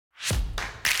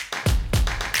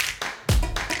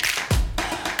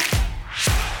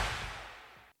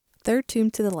Third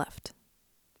Tomb to the Left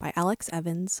by Alex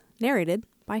Evans, narrated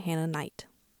by Hannah Knight.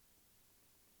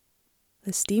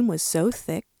 The steam was so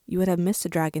thick you would have missed a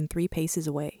dragon 3 paces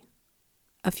away.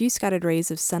 A few scattered rays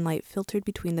of sunlight filtered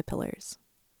between the pillars.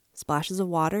 Splashes of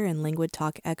water and languid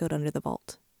talk echoed under the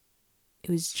vault. It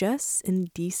was just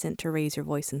indecent to raise your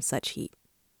voice in such heat.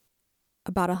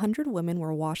 About 100 women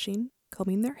were washing,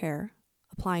 combing their hair,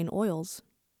 applying oils,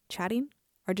 chatting,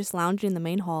 or just lounging in the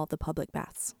main hall of the public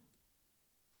baths.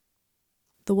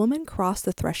 The woman crossed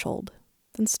the threshold,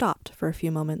 then stopped for a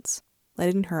few moments,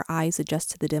 letting her eyes adjust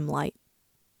to the dim light.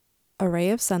 A ray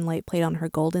of sunlight played on her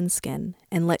golden skin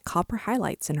and lit copper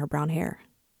highlights in her brown hair.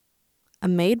 A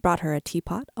maid brought her a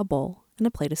teapot, a bowl, and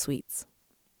a plate of sweets.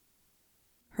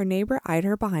 Her neighbor eyed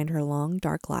her behind her long,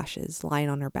 dark lashes lying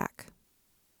on her back.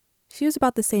 She was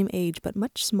about the same age, but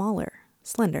much smaller,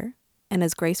 slender, and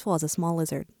as graceful as a small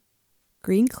lizard.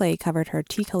 Green clay covered her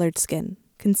tea-colored skin,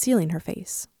 concealing her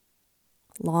face.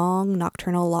 Long,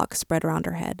 nocturnal locks spread around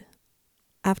her head.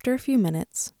 After a few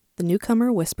minutes, the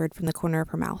newcomer whispered from the corner of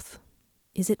her mouth,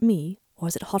 "Is it me, or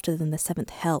is it hotter than the 7th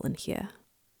hell in here?"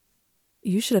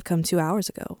 "You should have come 2 hours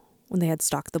ago, when they had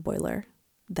stocked the boiler.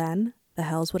 Then, the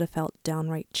hells would have felt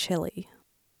downright chilly."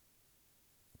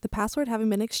 The password having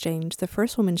been exchanged, the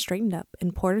first woman straightened up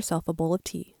and poured herself a bowl of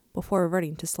tea before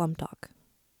reverting to slum talk.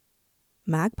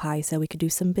 "Magpie said we could do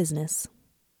some business."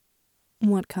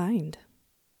 "What kind?"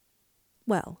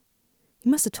 "Well, he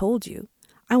must have told you.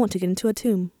 I want to get into a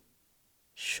tomb."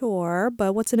 "Sure,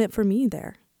 but what's in it for me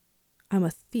there?" "I'm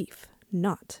a thief,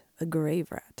 not a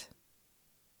grave rat."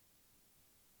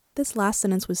 This last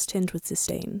sentence was tinged with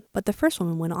disdain, but the first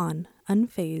woman went on,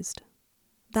 unfazed.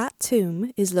 "That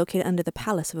tomb is located under the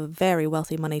palace of a very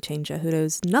wealthy money changer who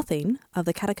knows nothing of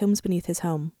the catacombs beneath his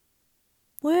home.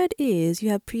 Word is you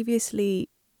have previously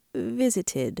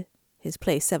visited his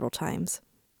place several times.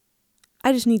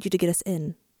 I just need you to get us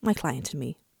in, my client and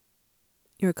me."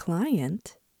 "Your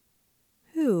client?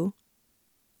 Who?"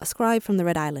 "A scribe from the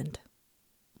Red Island."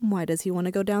 "Why does he want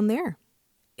to go down there?"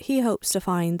 "He hopes to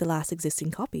find the last existing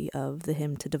copy of the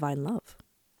Hymn to Divine Love."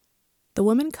 The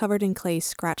woman covered in clay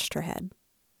scratched her head.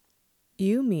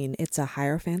 "You mean it's a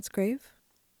hierophant's grave?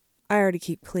 I already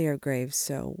keep clear of graves,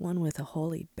 so one with a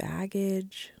holy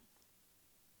baggage."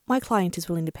 "My client is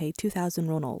willing to pay 2,000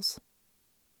 ronals."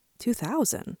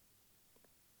 2,000?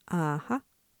 Uh-huh.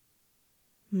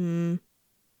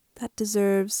 That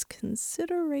deserves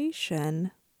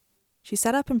consideration." She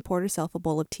sat up and poured herself a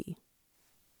bowl of tea.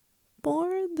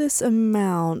 "For this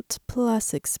amount,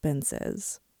 plus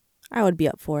expenses, I would be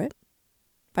up for it.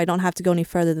 If I don't have to go any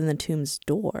further than the tomb's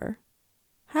door.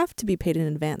 Have to be paid in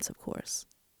advance, of course."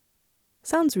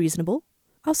 "Sounds reasonable.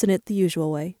 I'll send it the usual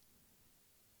way."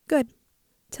 "Good.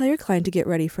 Tell your client to get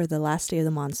ready for the last day of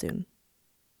the monsoon."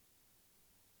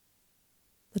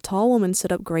 The tall woman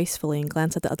stood up gracefully and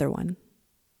glanced at the other one.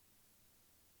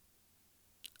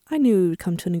 "I knew we'd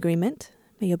come to an agreement.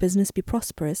 May your business be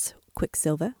prosperous,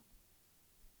 Quicksilver."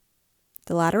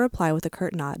 The latter replied with a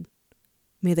curt nod.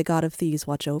 "May the god of thieves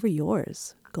watch over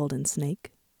yours, Golden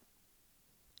Snake."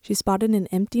 She spotted an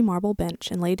empty marble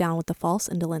bench and lay down with the false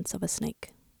indolence of a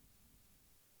snake.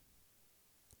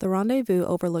 The rendezvous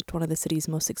overlooked one of the city's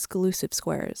most exclusive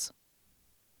squares.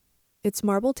 Its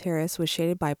marble terrace was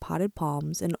shaded by potted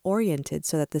palms and oriented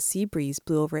so that the sea breeze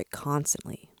blew over it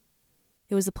constantly.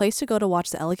 It was the place to go to watch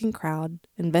the elegant crowd,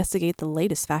 investigate the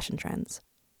latest fashion trends,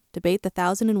 debate the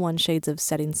 1,001 shades of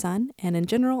setting sun, and in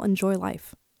general enjoy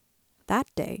life. That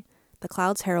day, the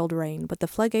clouds heralded rain, but the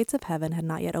floodgates of heaven had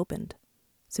not yet opened,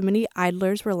 so many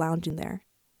idlers were lounging there.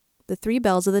 The 3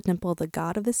 bells of the temple of the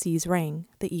god of the seas rang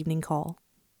the evening call.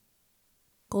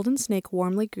 Golden Snake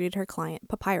warmly greeted her client,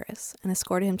 Papyrus, and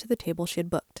escorted him to the table she had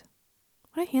booked.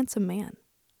 What a handsome man.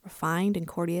 Refined and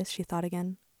courteous, she thought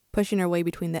again, pushing her way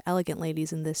between the elegant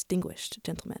ladies and the distinguished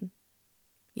gentlemen.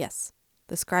 Yes,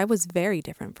 the scribe was very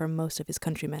different from most of his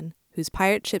countrymen, whose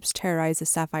pirate ships terrorized the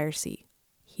Sapphire Sea.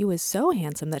 He was so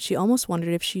handsome that she almost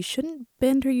wondered if she shouldn't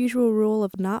bend her usual rule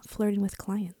of not flirting with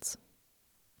clients.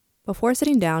 Before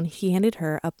sitting down, he handed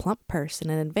her a plump purse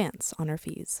and an advance on her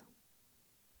fees.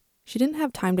 She didn't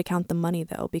have time to count the money,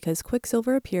 though, because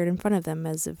Quicksilver appeared in front of them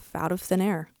as if out of thin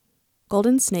air.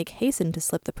 Golden Snake hastened to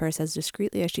slip the purse as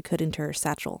discreetly as she could into her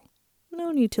satchel.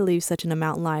 No need to leave such an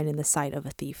amount lying in the sight of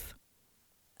a thief.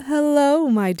 "Hello,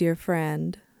 my dear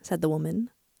friend," said the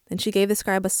woman. Then she gave the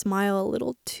scribe a smile a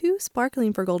little too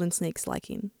sparkling for Golden Snake's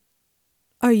liking.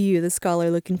 "Are you the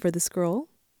scholar looking for the scroll?"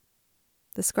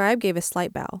 The scribe gave a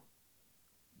slight bow.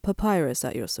 "Papyrus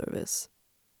at your service.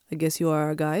 I guess you are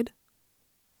our guide?"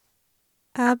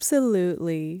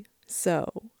 "Absolutely.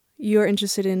 So, you're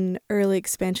interested in early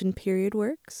expansion period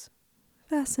works?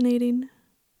 Fascinating.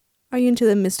 Are you into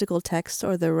the mystical texts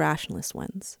or the rationalist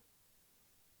ones?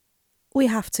 We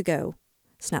have to go,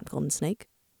 snapped Golden Snake.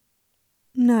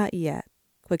 Not yet,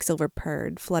 Quicksilver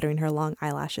purred, fluttering her long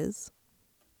eyelashes.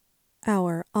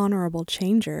 Our honorable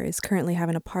changer is currently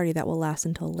having a party that will last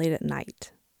until late at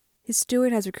night. His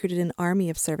steward has recruited an army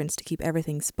of servants to keep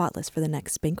everything spotless for the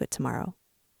next banquet tomorrow.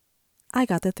 I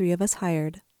got the 3 of us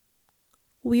hired.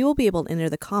 We will be able to enter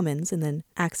the commons and then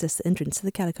access the entrance to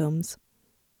the catacombs.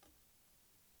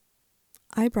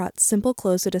 I brought simple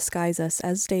clothes to disguise us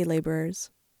as day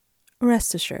laborers.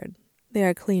 Rest assured, they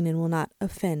are clean and will not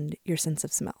offend your sense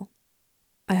of smell.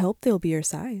 I hope they will be your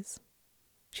size.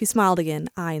 She smiled again,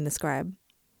 eyeing the scribe.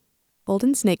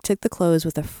 Golden Snake took the clothes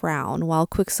with a frown while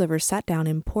Quicksilver sat down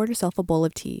and poured herself a bowl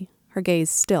of tea, her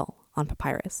gaze still on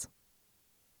Papyrus.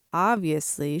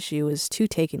 Obviously, she was too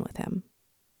taken with him.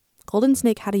 Golden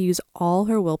Snake had to use all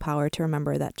her willpower to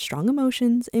remember that strong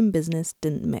emotions in business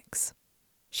didn't mix.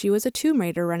 She was a tomb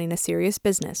raider running a serious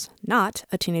business, not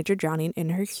a teenager drowning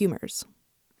in her humors.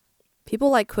 People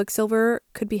like Quicksilver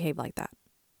could behave like that.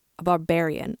 A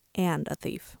barbarian and a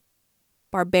thief.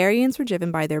 Barbarians were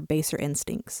driven by their baser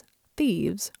instincts.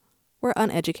 Thieves were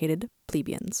uneducated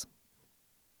plebeians.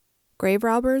 Grave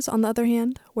robbers, on the other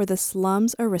hand, were the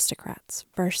slums aristocrats,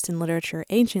 versed in literature,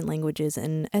 ancient languages,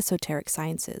 and esoteric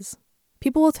sciences.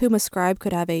 People with whom a scribe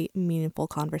could have a meaningful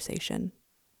conversation.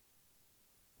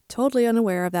 Totally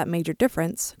unaware of that major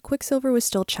difference, Quicksilver was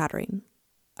still chattering.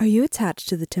 Are you attached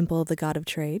to the Temple of the God of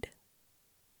Trade?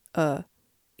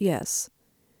 Yes.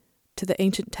 To the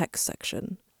ancient text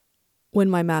section. When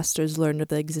my masters learned of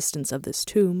the existence of this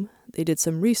tomb, they did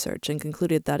some research and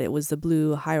concluded that it was the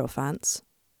Blue Hierophant's.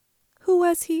 Who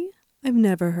was he? I've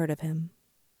never heard of him.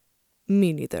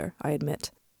 Me neither, I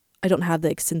admit. I don't have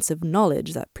the extensive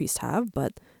knowledge that priests have,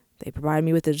 but they provide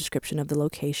me with a description of the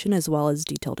location as well as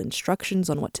detailed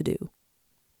instructions on what to do.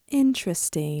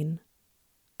 Interesting.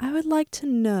 I would like to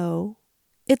know.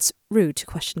 It's rude to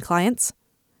question clients,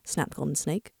 snapped Golden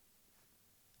Snake.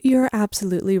 You're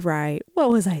absolutely right. What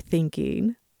was I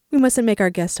thinking? We mustn't make our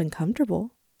guests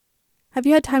uncomfortable. Have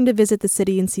you had time to visit the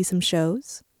city and see some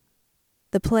shows?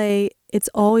 The play, It's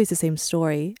Always the Same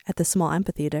Story, at the small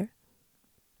amphitheater.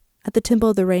 At the Temple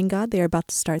of the Rain God, they are about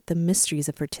to start the Mysteries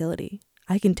of Fertility.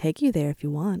 I can take you there if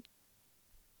you want.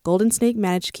 Golden Snake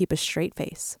managed to keep a straight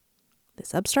face.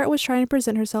 This upstart was trying to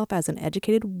present herself as an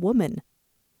educated woman.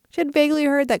 She had vaguely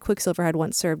heard that Quicksilver had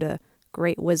once served a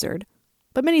great wizard,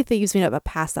 but many thieves made up a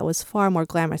past that was far more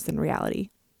glamorous than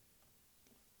reality.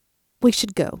 We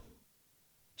should go,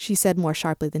 she said more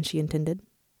sharply than she intended.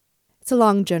 It's a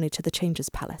long journey to the Change's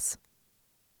Palace.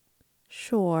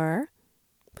 Sure,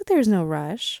 but there's no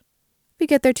rush. If we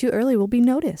get there too early, we'll be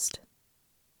noticed.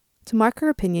 To mark her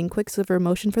opinion, Quicksilver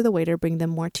motioned for the waiter to bring them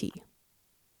more tea.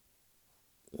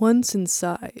 Once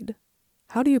inside,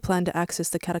 how do you plan to access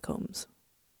the catacombs?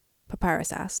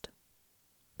 Papyrus asked.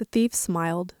 The thief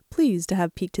smiled, pleased to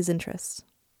have piqued his interest.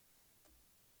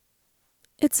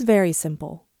 It's very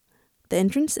simple. The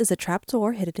entrance is a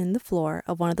trapdoor hidden in the floor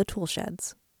of one of the tool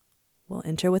sheds. We'll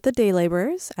enter with the day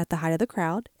laborers at the height of the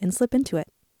crowd and slip into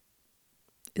it.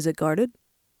 Is it guarded?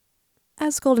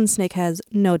 As Golden Snake has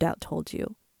no doubt told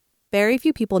you, very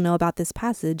few people know about this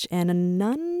passage and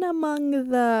none among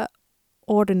the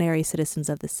ordinary citizens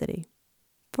of the city.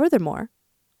 Furthermore,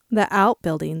 the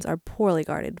outbuildings are poorly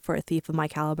guarded for a thief of my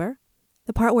caliber.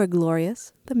 The part where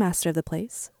Glorious, the master of the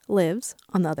place, lives,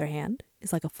 on the other hand,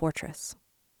 is like a fortress.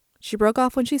 She broke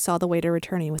off when she saw the waiter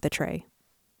returning with a tray.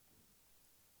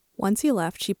 Once he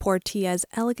left, she poured tea as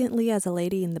elegantly as a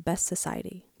lady in the best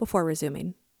society, before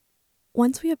resuming.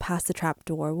 Once we have passed the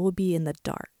trapdoor, we'll be in the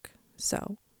dark,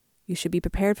 so you should be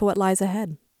prepared for what lies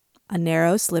ahead. A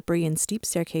narrow, slippery, and steep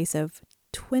staircase of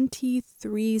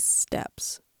 23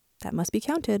 steps. That must be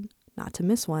counted, not to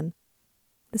miss one.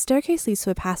 The staircase leads to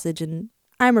a passage, and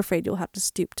I'm afraid you'll have to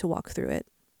stoop to walk through it.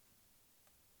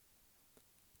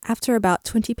 After about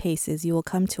 20 paces, you will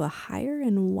come to a higher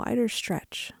and wider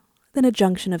stretch, then a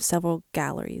junction of several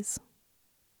galleries.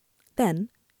 Then,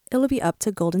 it'll be up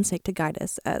to Golden Snake to guide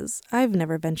us, as I've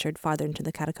never ventured farther into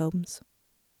the catacombs.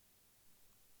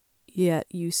 Yet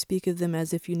you speak of them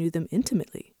as if you knew them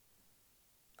intimately.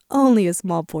 Only a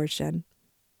small portion.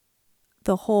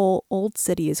 The whole old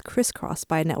city is crisscrossed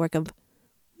by a network of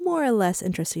more or less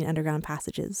interesting underground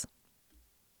passages.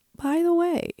 By the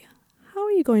way, how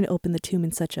are you going to open the tomb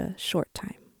in such a short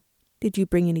time? Did you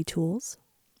bring any tools?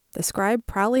 The scribe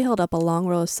proudly held up a long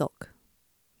roll of silk.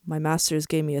 My masters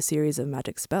gave me a series of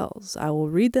magic spells. I will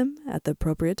read them at the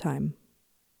appropriate time.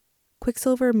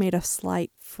 Quicksilver made a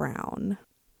slight frown.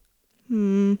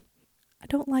 I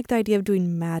don't like the idea of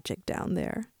doing magic down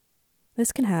there.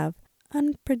 This can have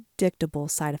unpredictable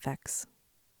side effects.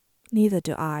 Neither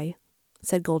do I,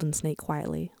 said Golden Snake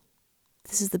quietly.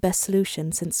 This is the best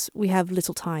solution since we have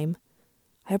little time.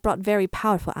 I have brought very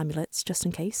powerful amulets just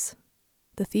in case.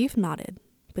 The thief nodded,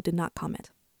 but did not comment.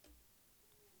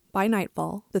 By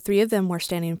nightfall, the three of them were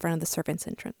standing in front of the servants'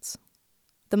 entrance.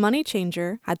 The money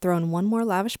changer had thrown one more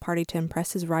lavish party to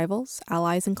impress his rivals,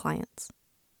 allies, and clients.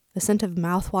 The scent of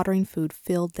mouth-watering food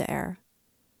filled the air.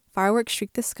 Fireworks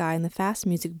streaked the sky, and the fast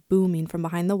music booming from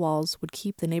behind the walls would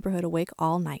keep the neighborhood awake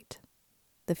all night.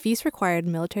 The feast required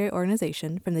military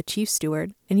organization from the chief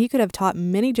steward, and he could have taught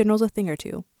many generals a thing or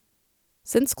two.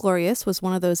 Since Glorious was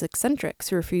one of those eccentrics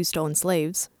who refused to own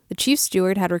slaves, the chief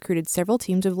steward had recruited several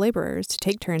teams of laborers to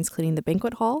take turns cleaning the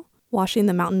banquet hall, washing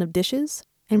the mountain of dishes,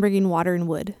 and bringing water and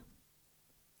wood.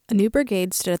 A new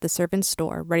brigade stood at the servants'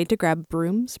 door, ready to grab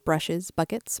brooms, brushes,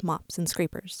 buckets, mops, and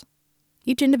scrapers.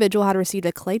 Each individual had received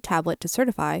a clay tablet to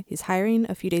certify his hiring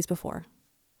a few days before.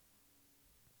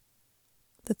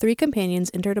 The three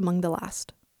companions entered among the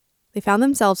last. They found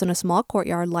themselves in a small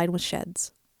courtyard lined with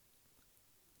sheds.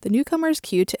 The newcomers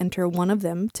queued to enter one of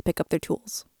them to pick up their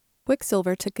tools.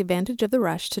 Quicksilver took advantage of the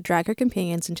rush to drag her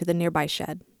companions into the nearby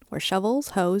shed, where shovels,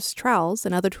 hoes, trowels,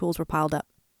 and other tools were piled up.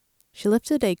 She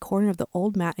lifted a corner of the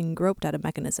old mat and groped at a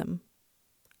mechanism.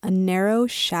 A narrow,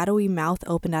 shadowy mouth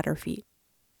opened at her feet.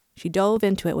 She dove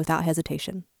into it without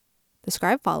hesitation. The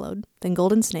scribe followed, then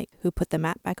Golden Snake, who put the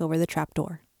mat back over the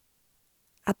trapdoor.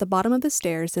 At the bottom of the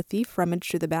stairs, the thief rummaged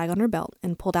through the bag on her belt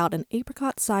and pulled out an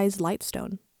apricot-sized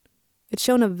lightstone. It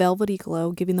shone a velvety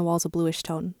glow, giving the walls a bluish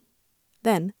tone.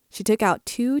 Then, she took out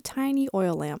 2 tiny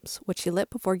oil lamps, which she lit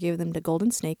before giving them to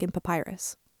Golden Snake and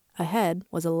Papyrus. Ahead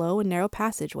was a low and narrow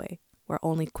passageway, where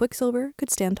only Quicksilver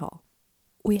could stand tall.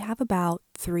 "We have about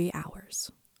 3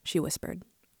 hours," she whispered.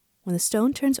 "When the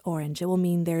stone turns orange, it will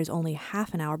mean there is only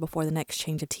half an hour before the next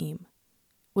change of team.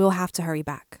 We will have to hurry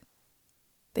back."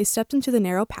 They stepped into the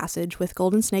narrow passage, with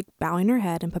Golden Snake bowing her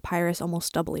head and Papyrus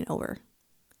almost doubling over.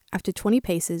 After 20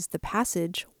 paces, the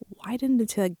passage widened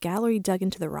into a gallery dug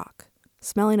into the rock,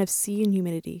 smelling of sea and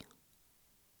humidity.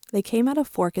 They came at a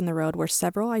fork in the road where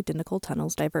several identical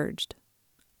tunnels diverged.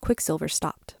 Quicksilver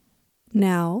stopped.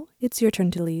 "Now, it's your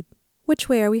turn to lead. Which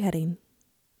way are we heading?"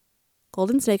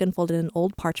 Golden Snake unfolded an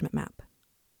old parchment map.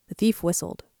 The thief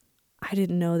whistled. "I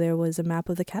didn't know there was a map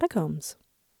of the catacombs."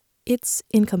 "It's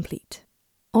incomplete.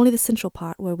 Only the central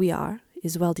part where we are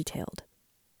is well detailed.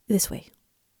 This way."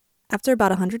 After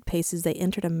about 100 paces, they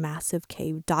entered a massive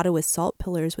cave dotted with salt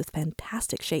pillars with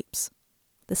fantastic shapes.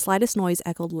 The slightest noise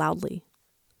echoed loudly.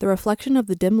 The reflection of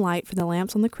the dim light from the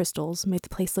lamps on the crystals made the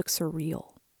place look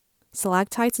surreal.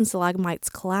 Stalactites and stalagmites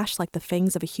clashed like the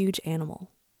fangs of a huge animal.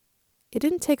 It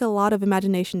didn't take a lot of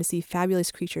imagination to see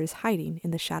fabulous creatures hiding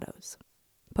in the shadows.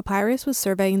 Papyrus was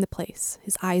surveying the place,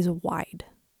 his eyes wide.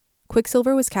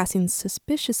 Quicksilver was casting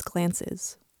suspicious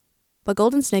glances, but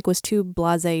Golden Snake was too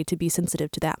blasé to be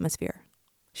sensitive to the atmosphere.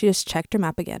 She just checked her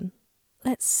map again.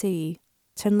 "Let's see.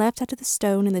 Turn left after the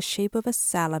stone in the shape of a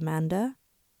salamander.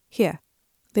 Here."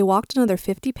 They walked another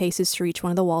 50 paces to reach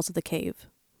one of the walls of the cave.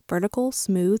 Vertical,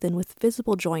 smooth, and with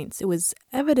visible joints, it was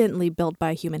evidently built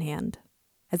by a human hand.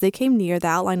 As they came near, the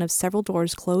outline of several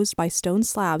doors closed by stone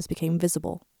slabs became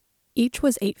visible. Each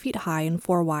was 8 feet high and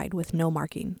 4 wide, with no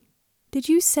marking. "Did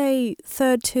you say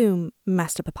third tomb,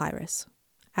 Master Papyrus?"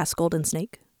 asked Golden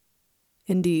Snake.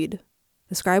 "Indeed."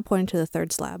 The scribe pointed to the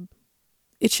third slab.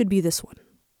 "It should be this one."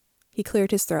 He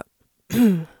cleared his throat.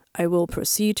 "I will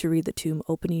proceed to read the tomb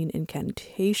opening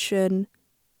incantation.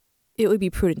 It would be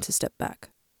prudent to step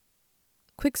back."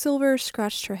 Quicksilver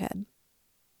scratched her head.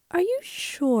 "Are you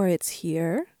sure it's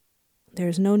here?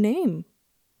 There's no name,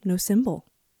 no symbol."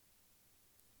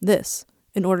 "This,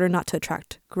 in order not to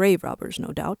attract grave robbers,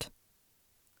 no doubt."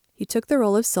 He took the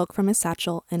roll of silk from his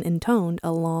satchel and intoned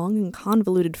a long and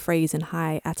convoluted phrase in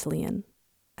High Attalian.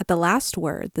 At the last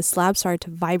word, the slab started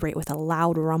to vibrate with a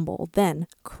loud rumble, then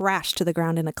crashed to the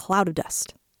ground in a cloud of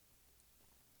dust.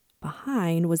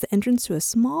 Behind was the entrance to a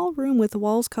small room with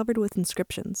walls covered with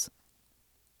inscriptions.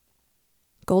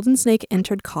 Golden Snake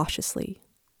entered cautiously,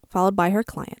 followed by her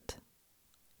client.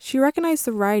 She recognized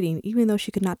the writing even though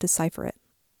she could not decipher it.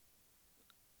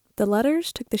 The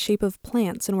letters took the shape of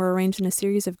plants and were arranged in a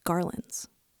series of garlands.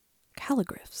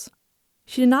 Calligraphs.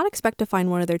 She did not expect to find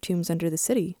one of their tombs under the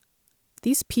city.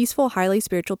 These peaceful, highly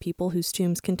spiritual people whose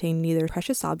tombs contained neither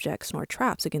precious objects nor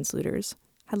traps against looters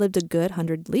had lived a good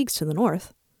 100 leagues to the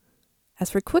north. As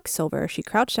for Quicksilver, she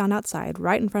crouched down outside,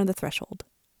 right in front of the threshold.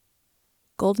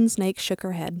 Golden Snake shook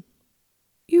her head.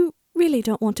 "You really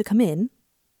don't want to come in?"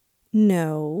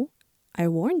 "No. I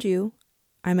warned you.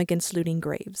 I'm against looting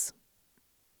graves."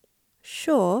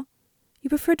 "Sure. You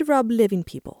prefer to rob living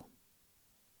people.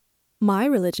 My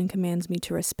religion commands me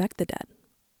to respect the dead.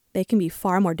 They can be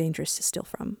far more dangerous to steal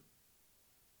from.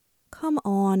 Come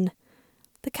on.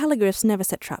 The calligraphs never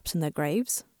set traps in their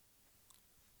graves.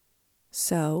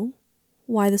 So,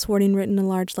 why this warning written in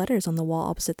large letters on the wall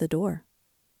opposite the door?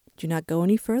 Do not go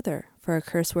any further, for a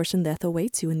curse worse than death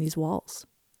awaits you in these walls.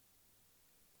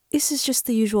 This is just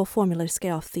the usual formula to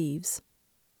scare off thieves.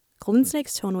 Golden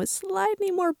Snake's tone was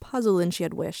slightly more puzzled than she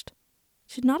had wished.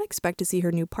 She did not expect to see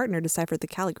her new partner decipher the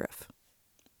calligraph.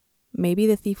 Maybe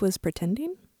the thief was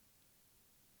pretending?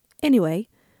 Anyway,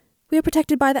 we are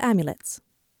protected by the amulets,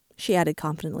 she added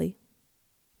confidently.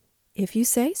 If you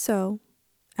say so.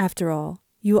 After all,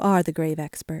 you are the grave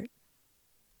expert.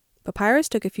 Papyrus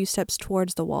took a few steps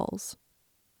towards the walls.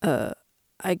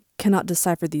 I cannot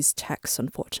decipher these texts,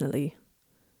 unfortunately.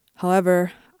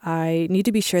 However, I need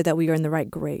to be sure that we are in the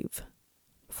right grave.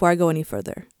 Before I go any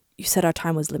further, you said our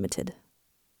time was limited.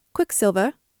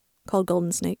 Quicksilver, called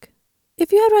Golden Snake.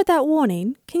 If you had read that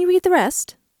warning, can you read the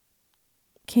rest?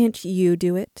 Can't you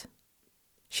do it?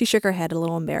 She shook her head, a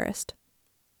little embarrassed.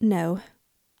 No.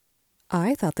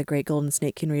 I thought the Great Golden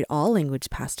Snake can read all language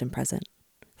past and present,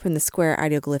 from the square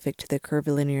ideoglyphic to the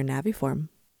curvilinear naviform.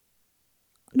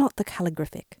 Not the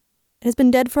calligraphic. It has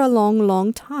been dead for a long,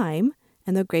 long time,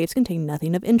 and the graves contain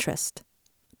nothing of interest.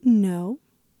 No,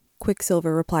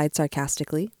 Quicksilver replied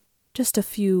sarcastically. Just a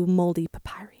few moldy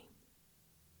papyri.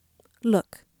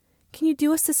 Look, can you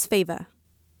do us this favor?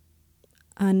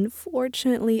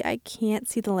 Unfortunately, I can't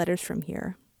see the letters from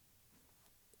here.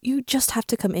 You just have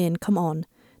to come in, come on.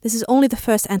 This is only the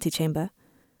first antechamber.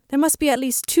 There must be at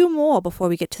least 2 more before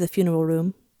we get to the funeral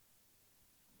room.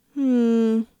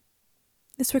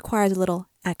 This requires a little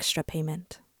extra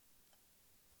payment.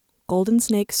 Golden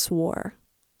Snake swore.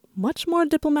 Much more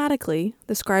diplomatically,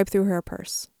 the scribe threw her a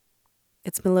purse.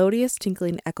 Its melodious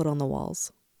tinkling echoed on the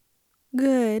walls.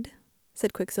 Good,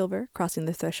 said Quicksilver, crossing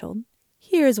the threshold.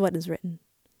 Here is what is written.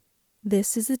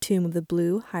 This is the tomb of the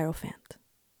blue Hierophant.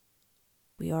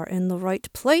 We are in the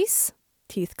right place.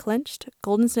 Teeth clenched,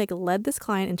 Golden Snake led this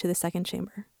client into the second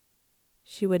chamber.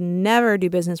 She would never do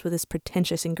business with this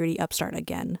pretentious and greedy upstart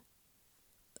again.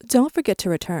 Don't forget to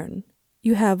return.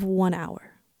 You have 1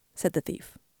 hour, said the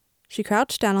thief. She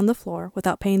crouched down on the floor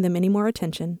without paying them any more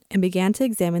attention and began to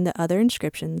examine the other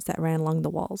inscriptions that ran along the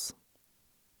walls.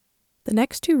 The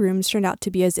next 2 rooms turned out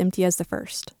to be as empty as the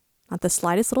first, not the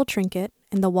slightest little trinket,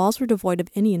 and the walls were devoid of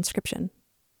any inscription.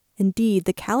 Indeed,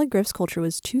 the calligraph's culture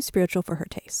was too spiritual for her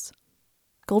tastes.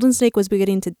 Golden Snake was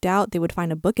beginning to doubt they would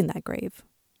find a book in that grave.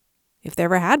 If there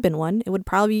ever had been one, it would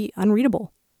probably be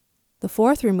unreadable. The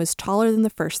 4th room was taller than the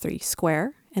first 3,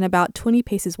 square, and about 20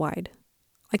 paces wide.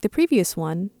 Like the previous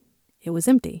one, it was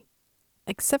empty,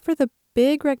 except for the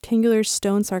big rectangular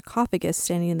stone sarcophagus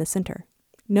standing in the center.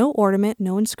 No ornament,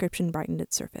 no inscription brightened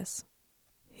its surface.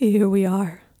 Here we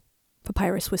are,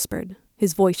 Papyrus whispered,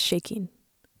 his voice shaking.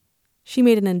 She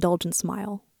made an indulgent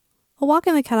smile. A walk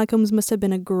in the catacombs must have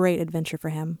been a great adventure for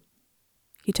him.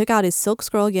 He took out his silk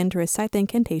scroll again to recite the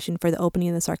incantation for the opening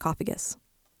of the sarcophagus.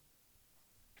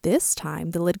 This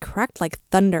time, the lid cracked like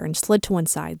thunder and slid to one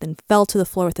side, then fell to the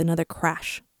floor with another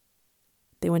crash.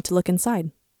 They went to look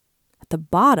inside. At the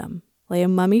bottom lay a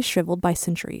mummy shriveled by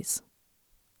centuries.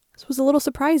 This was a little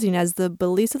surprising, as the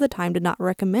beliefs of the time did not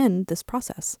recommend this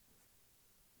process.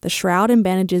 The shroud and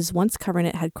bandages once covering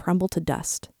it had crumbled to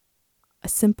dust. A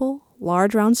simple,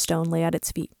 large round stone lay at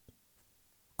its feet.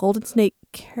 Golden Snake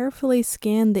carefully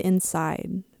scanned the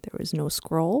inside. There was no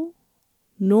scroll,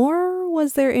 nor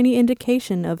was there any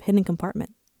indication of hidden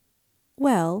compartment.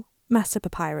 Well, Master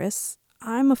Papyrus,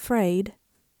 I'm afraid.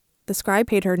 The scribe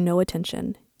paid her no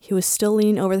attention. He was still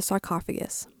leaning over the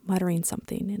sarcophagus, muttering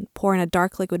something and pouring a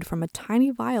dark liquid from a tiny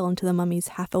vial into the mummy's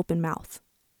half-open mouth.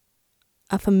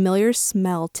 A familiar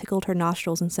smell tickled her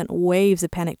nostrils and sent waves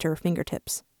of panic to her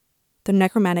fingertips. The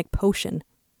necromantic potion.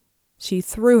 She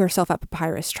threw herself at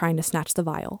Papyrus, trying to snatch the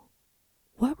vial.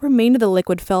 What remained of the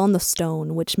liquid fell on the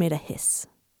stone, which made a hiss.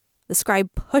 The scribe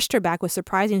pushed her back with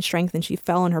surprising strength, and she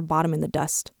fell on her bottom in the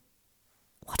dust.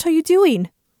 What are you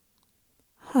doing?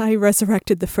 I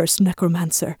resurrected the first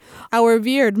necromancer, our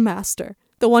revered master,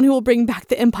 the one who will bring back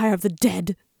the empire of the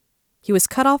dead. He was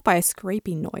cut off by a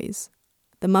scraping noise.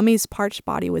 The mummy's parched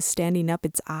body was standing up,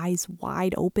 its eyes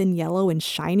wide open, yellow and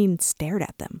shining, and stared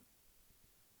at them.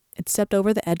 It stepped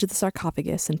over the edge of the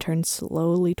sarcophagus and turned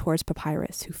slowly towards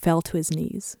Papyrus, who fell to his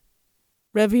knees.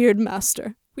 Revered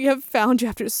master, we have found you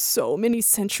after so many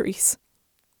centuries.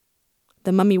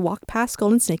 The mummy walked past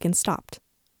Golden Snake and stopped,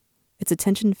 its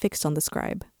attention fixed on the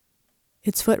scribe.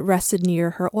 Its foot rested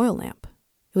near her oil lamp.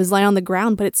 It was lying on the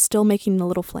ground, but it's still making a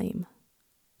little flame.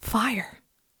 Fire!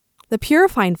 The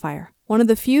purifying fire, one of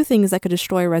the few things that could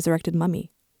destroy a resurrected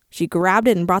mummy. She grabbed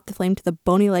it and brought the flame to the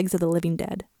bony legs of the living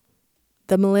dead.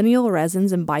 The millennial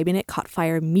resins imbibing it caught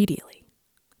fire immediately.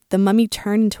 The mummy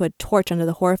turned into a torch under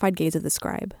the horrified gaze of the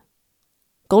scribe.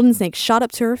 Golden Snake shot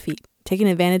up to her feet. Taking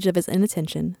advantage of his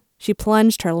inattention, she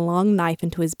plunged her long knife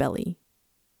into his belly.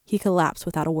 He collapsed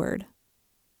without a word.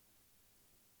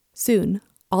 Soon,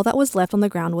 all that was left on the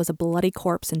ground was a bloody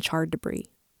corpse and charred debris.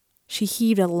 She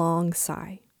heaved a long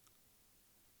sigh.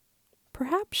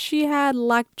 Perhaps she had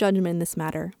lacked judgment in this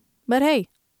matter, but hey,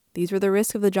 these were the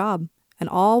risks of the job, and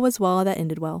all was well that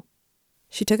ended well.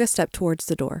 She took a step towards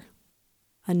the door.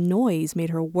 A noise made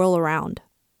her whirl around.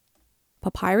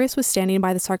 Papyrus was standing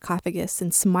by the sarcophagus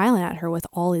and smiling at her with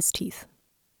all his teeth.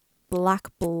 Black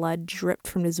blood dripped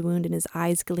from his wound and his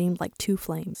eyes gleamed like two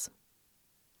flames.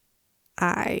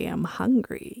 I am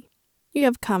hungry. You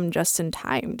have come just in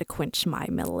time to quench my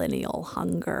millennial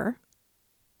hunger.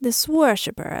 This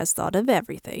worshipper has thought of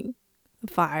everything.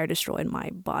 The fire destroyed my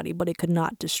body, but it could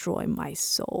not destroy my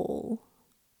soul.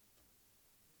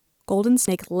 Golden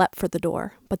Snake leapt for the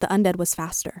door, but the undead was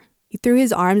faster. He threw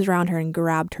his arms around her and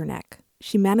grabbed her neck.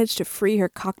 She managed to free her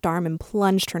cocked arm and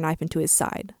plunged her knife into his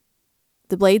side.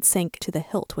 The blade sank to the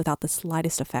hilt without the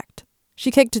slightest effect.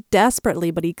 She kicked desperately,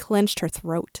 but he clenched her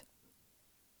throat.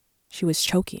 She was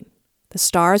choking. The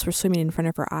stars were swimming in front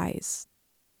of her eyes.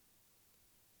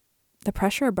 The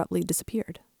pressure abruptly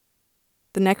disappeared.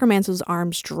 The necromancer's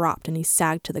arms dropped and he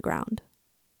sagged to the ground.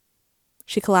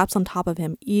 She collapsed on top of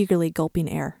him, eagerly gulping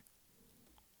air.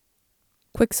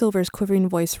 Quicksilver's quivering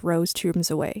voice rose 2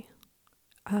 rooms away.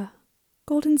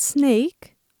 Golden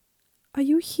Snake? Are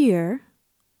you here?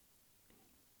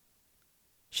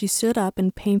 She stood up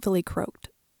and painfully croaked.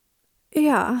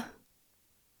 Yeah.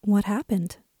 What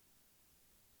happened?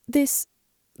 This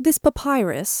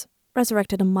papyrus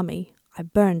resurrected a mummy. I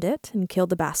burned it and killed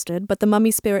the bastard, but the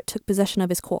mummy spirit took possession of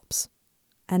his corpse.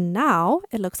 And now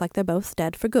it looks like they're both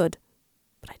dead for good.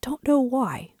 But I don't know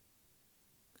why.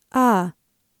 Ah,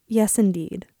 yes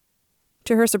indeed.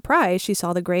 To her surprise, she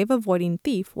saw the grave-avoiding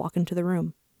thief walk into the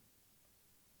room.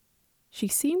 She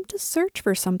seemed to search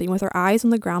for something with her eyes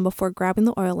on the ground before grabbing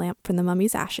the oil lamp from the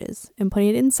mummy's ashes and putting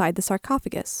it inside the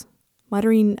sarcophagus,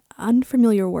 muttering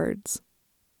unfamiliar words.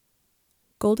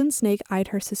 Golden Snake eyed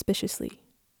her suspiciously.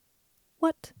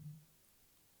 What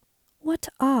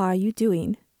are you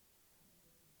doing?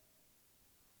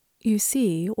 You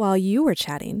see, while you were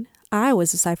chatting, I was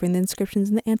deciphering the inscriptions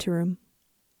in the anteroom.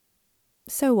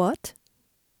 So what?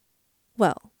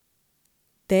 Well,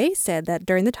 they said that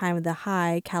during the time of the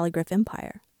High Calligraph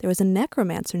Empire, there was a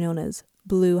necromancer known as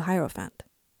Blue Hierophant,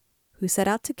 who set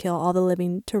out to kill all the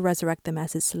living to resurrect them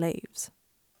as his slaves.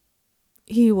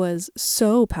 He was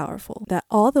so powerful that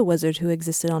all the wizards who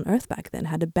existed on Earth back then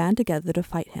had to band together to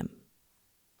fight him.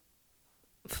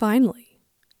 Finally,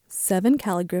 7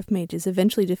 calligraph mages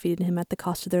eventually defeated him at the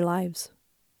cost of their lives.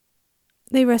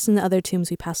 They rest in the other tombs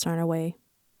we passed on our way.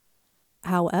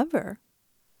 However,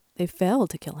 they failed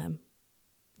to kill him.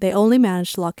 They only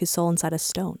managed to lock his soul inside a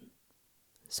stone.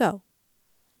 So,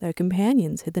 their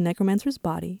companions hid the necromancer's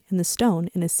body and the stone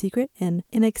in a secret and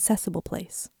inaccessible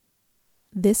place.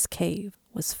 This cave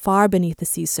was far beneath the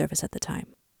sea's surface at the time.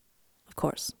 Of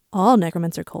course, all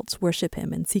necromancer cults worship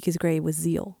him and seek his grave with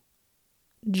zeal.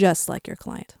 Just like your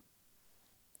client.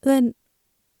 Then,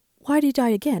 why did he die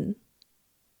again?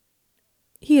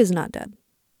 He is not dead.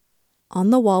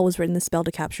 On the wall was written the spell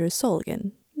to capture his soul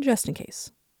again, just in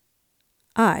case.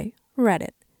 I read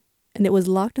it, and it was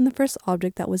locked in the first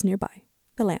object that was nearby,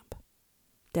 the lamp.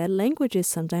 Dead languages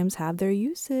sometimes have their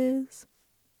uses.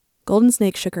 Golden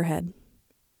Snake shook her head.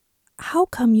 How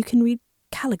come you can read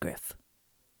calligraph?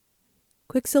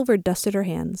 Quicksilver dusted her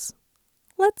hands.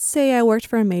 Let's say I worked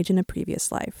for a mage in a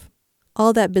previous life.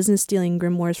 All that business stealing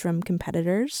grimoires from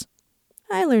competitors.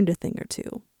 I learned a thing or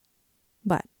two.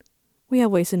 But we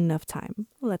have wasted enough time.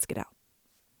 Let's get out.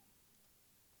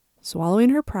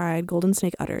 Swallowing her pride, Golden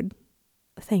Snake uttered,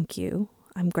 Thank you.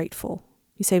 I'm grateful.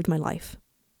 You saved my life.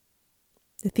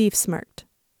 The thief smirked.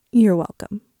 You're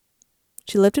welcome.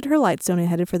 She lifted her lightstone and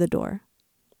headed for the door.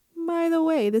 By the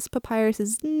way, this papyrus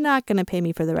is not going to pay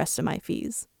me for the rest of my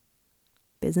fees.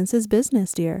 Business is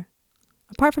business, dear.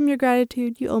 Apart from your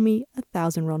gratitude, you owe me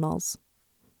 1,000 ronals.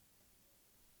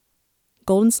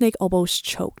 Golden Snake almost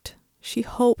choked. She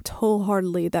hoped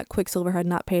wholeheartedly that Quicksilver had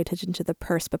not paid attention to the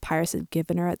purse Papyrus had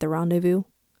given her at the rendezvous.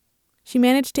 She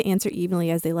managed to answer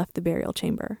evenly as they left the burial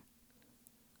chamber.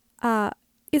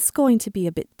 It's going to be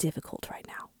a bit difficult right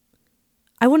now.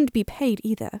 I wouldn't be paid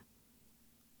either.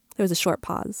 There was a short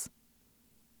pause.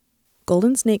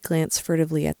 Golden Snake glanced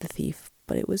furtively at the thief,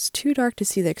 but it was too dark to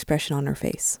see the expression on her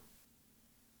face.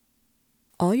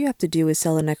 All you have to do is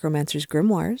sell the necromancer's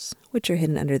grimoires, which are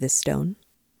hidden under this stone,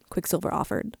 Quicksilver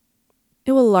offered.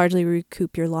 It will largely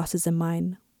recoup your losses and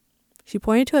mine. She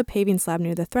pointed to a paving slab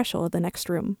near the threshold of the next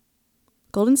room.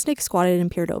 Golden Snake squatted and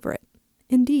peered over it.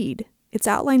 Indeed, its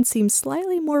outline seemed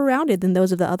slightly more rounded than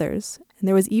those of the others, and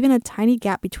there was even a tiny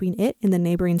gap between it and the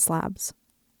neighboring slabs.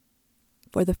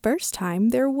 For the first time,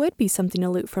 there would be something to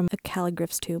loot from a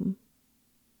calligraph's tomb.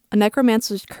 A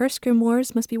necromancer's cursed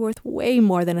grimoires must be worth way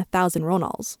more than 1,000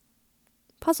 ronals.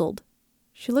 Puzzled,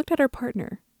 she looked at her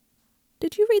partner.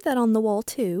 Did you read that on the wall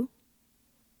too?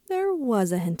 There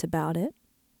was a hint about it.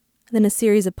 Then a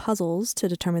series of puzzles to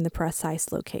determine the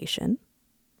precise location.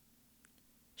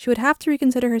 She would have to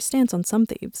reconsider her stance on some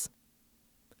thieves.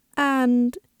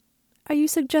 And are you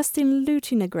suggesting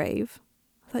looting a grave?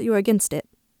 I thought you were against it.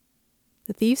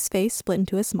 The thief's face split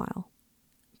into a smile.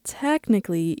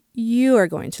 Technically, you are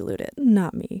going to loot it,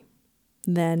 not me.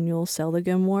 Then you'll sell the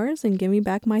grimoires and give me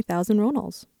back my 1,000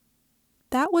 ronals.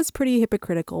 That was pretty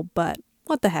hypocritical, but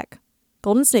what the heck.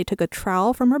 Golden Snake took a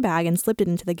trowel from her bag and slipped it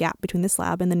into the gap between the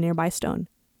slab and the nearby stone,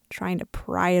 trying to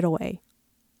pry it away.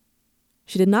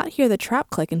 She did not hear the trap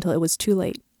click until it was too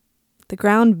late. The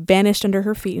ground vanished under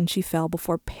her feet and she fell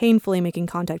before painfully making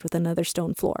contact with another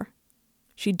stone floor.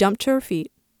 She jumped to her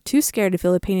feet, too scared to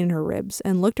feel the pain in her ribs,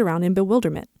 and looked around in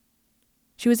bewilderment.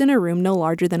 She was in a room no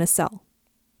larger than a cell.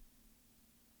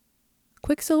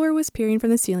 Quicksilver was peering from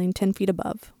the ceiling 10 feet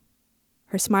above,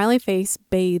 her smiling face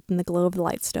bathed in the glow of the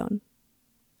lightstone.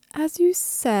 As you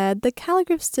said, the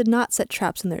calligraphs did not set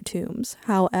traps in their tombs.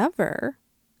 However,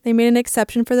 they made an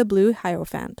exception for the blue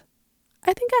hierophant.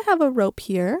 I think I have a rope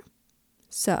here.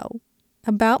 So,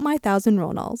 about my 1,000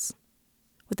 ronals.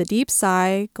 With a deep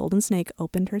sigh, Golden Snake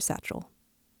opened her satchel.